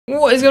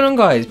What is going on,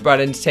 guys?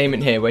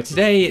 Brad.Entertainment here, where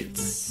today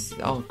it's...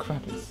 oh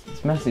crap,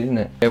 it's messy, isn't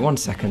it? Wait, 1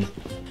 second.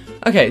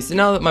 Okay, so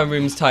now that my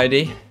room's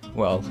tidy,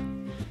 well,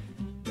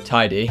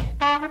 tidy.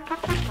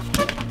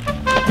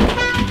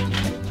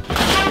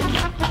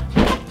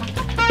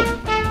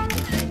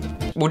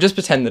 We'll just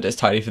pretend that it's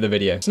tidy for the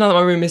video. So now that my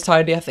room is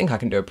tidy, I think I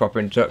can do a proper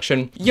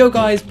introduction. Yo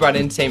guys,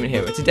 Brad.Entertainment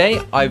here, where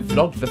today I've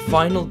vlogged the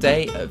final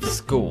day of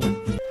school.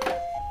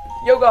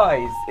 Yo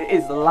guys, it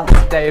is the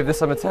last day of the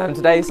summer term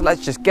today, so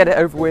let's just get it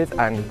over with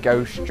and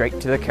go straight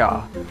to the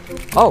car.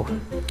 Oh,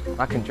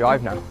 I can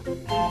drive now.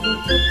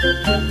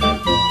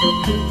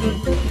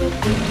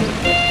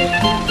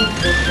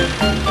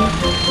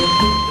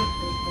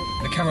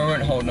 The camera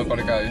won't hold and I've got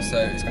to go, so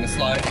it's going to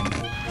slide.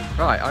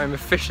 Right, I'm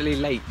officially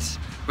late.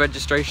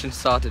 Registration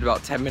started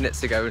about 10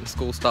 minutes ago and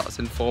school starts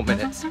in 4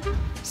 minutes.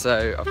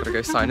 So I've got to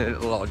go sign in at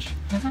the lodge.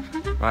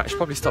 Right, I should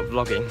probably stop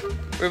vlogging.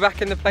 We're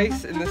back in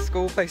the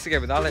school place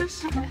again with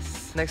Alice.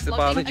 Yes. Next to the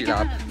biology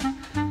lab.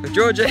 With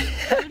Georgia.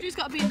 Georgia's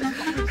got to be in the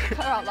vlog. Cut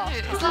her out last.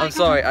 It's like, I'm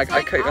sorry, I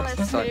cut you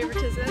off. Sorry.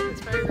 Favoritism.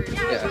 It's very rude.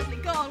 Yeah.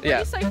 God, yeah. Are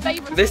you so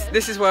favourite?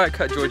 This is where I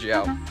cut Georgie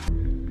out.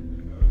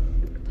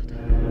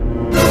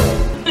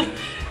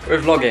 We're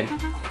vlogging.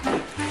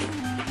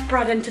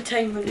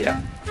 Brad.Entertainment.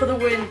 Yeah. For the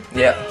win.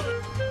 Yeah.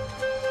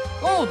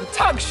 Oh, the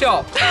tuck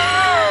shop!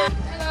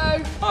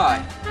 Hello. Hi.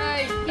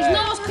 Hey. He's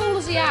not as cool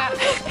as he acts.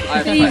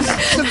 Please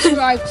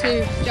subscribe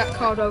to Jack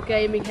Cardo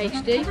Gaming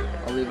HD.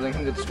 I'll leave a link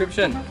in the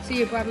description. See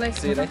you, Bradley.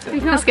 See you later.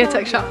 Let's go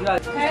tech shop.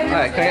 Alright, can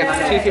I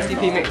get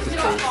 250p mixers,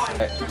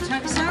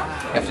 please? You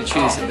have to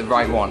choose the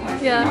right one.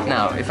 Yeah.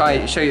 Now, if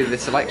I show you the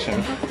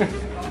selection.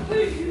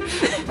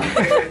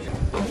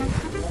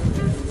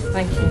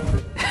 Thank you.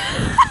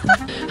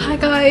 Hi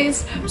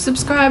guys,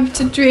 subscribe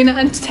to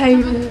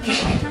Brad.Entertainment.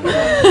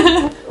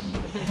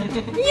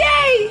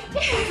 Yay!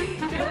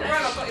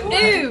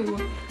 Ew!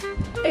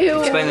 Ew.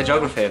 Explain the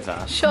geography of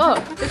that. Shut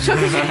up.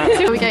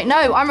 Here we go.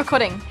 No, I'm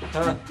recording.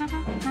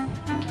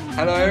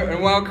 Hello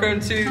and welcome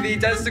to the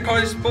Denster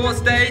College Sports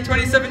Day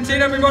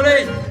 2017,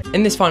 everybody!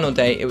 In this final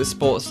day, it was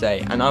Sports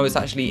Day, and I was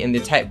actually in the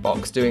tech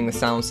box doing the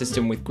sound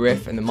system with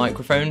Griff and the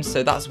microphones,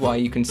 so that's why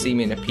you can see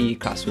me in a PE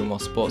classroom while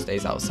Sports Day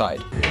is outside.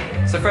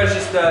 So Fred's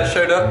just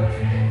showed up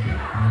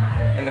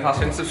in the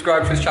classroom.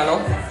 Subscribe to his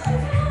channel.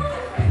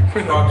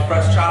 Subscribe to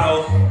Fred's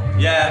channel.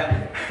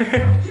 Yeah.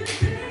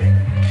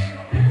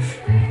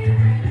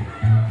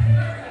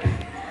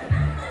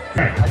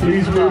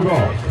 Please move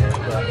on.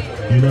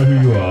 You know who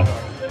you are.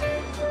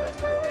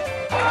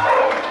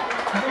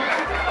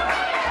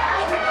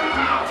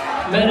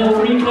 Men will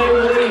reclaim the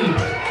lead.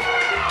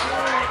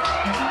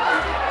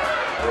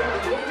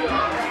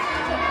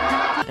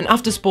 And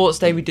after Sports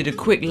Day, we did a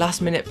quick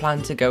last-minute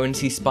plan to go and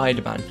see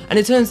Spider-Man. And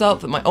it turns out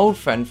that my old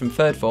friend from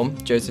third form,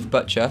 Joseph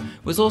Butcher,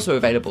 was also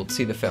available to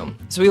see the film.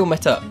 So we all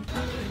met up.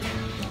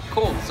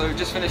 Cool, so we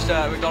just finished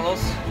at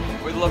McDonald's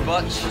with Love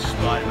Butch.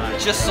 Spider-Man.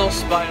 Just saw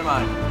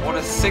Spider-Man. What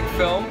a sick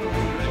film.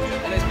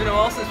 And it's been a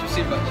while since we've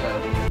seen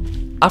Butcher.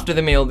 After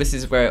the meal, this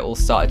is where it all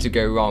started to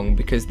go wrong,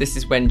 because this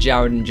is when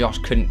Jared and Josh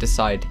couldn't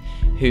decide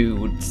who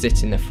would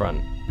sit in the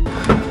front.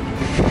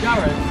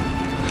 Jared,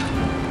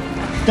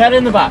 stand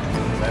in the back.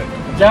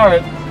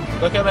 Jared,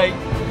 look at me.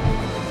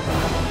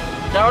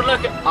 Jared,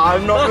 look at.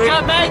 I'm not. Look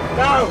at me.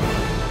 No.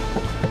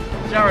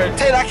 Jared,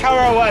 Take that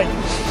camera away.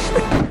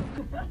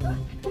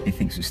 He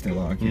thinks we're still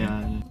arguing.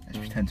 Yeah. Let's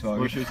pretend to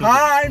argue.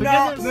 I'm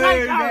not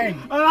moving. I'm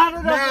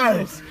having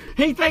this.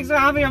 He thinks we're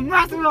having a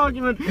massive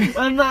argument, and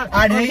And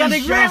I'm he's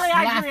getting just really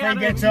angry laughing at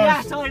him. at us.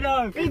 Yes, I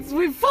know.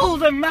 We've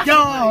fooled him massively.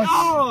 Gosh.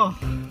 Oh,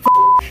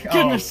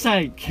 goodness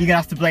sake. You're gonna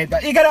have to bleep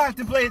that. You're gonna have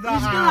to bleep that.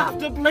 He's gonna have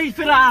to bleep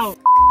it out.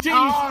 Jeez.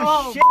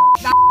 Oh, shit.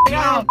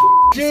 Yeah.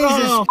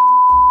 Jesus.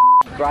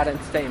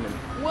 Brad.Entertainment.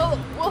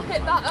 We'll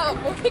hit that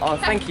up. We'll hit Oh,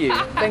 thank you.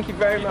 Thank you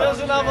very He much.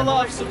 doesn't have a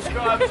lot of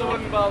subscribers, I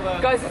wouldn't bother.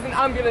 Guys, there's an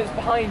ambulance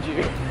behind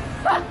you.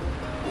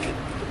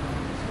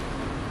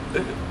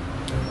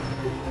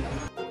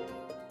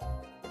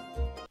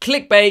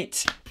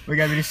 Clickbait. We're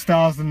gonna be the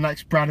stars of the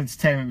next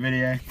Brad.Entertainment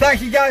video.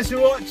 Thank you guys for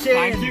watching.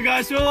 Thank you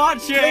guys for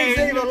watching. Please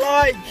leave a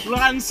like.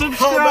 And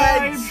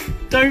subscribe.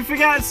 Comment. Don't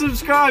forget to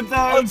subscribe though.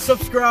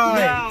 Unsubscribe.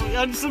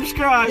 Yeah,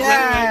 unsubscribe.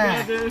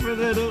 Yeah. Do it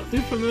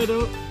for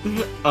middle.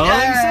 Yeah.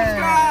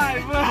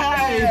 Unsubscribe.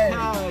 Hey.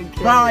 Yeah.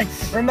 Okay. Right,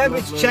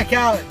 remember to check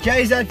out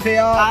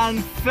JZPR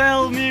And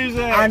Phil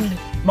Music. and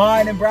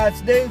mine and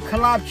Brad's new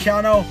collab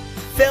channel,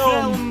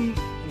 Film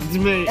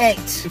me. It.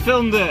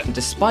 Filmed it.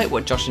 Despite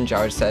what Josh and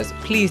Jared says,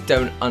 please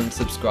don't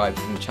unsubscribe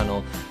from the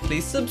channel.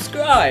 Please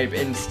subscribe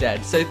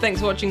instead. So thanks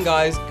for watching,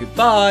 guys.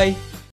 Goodbye.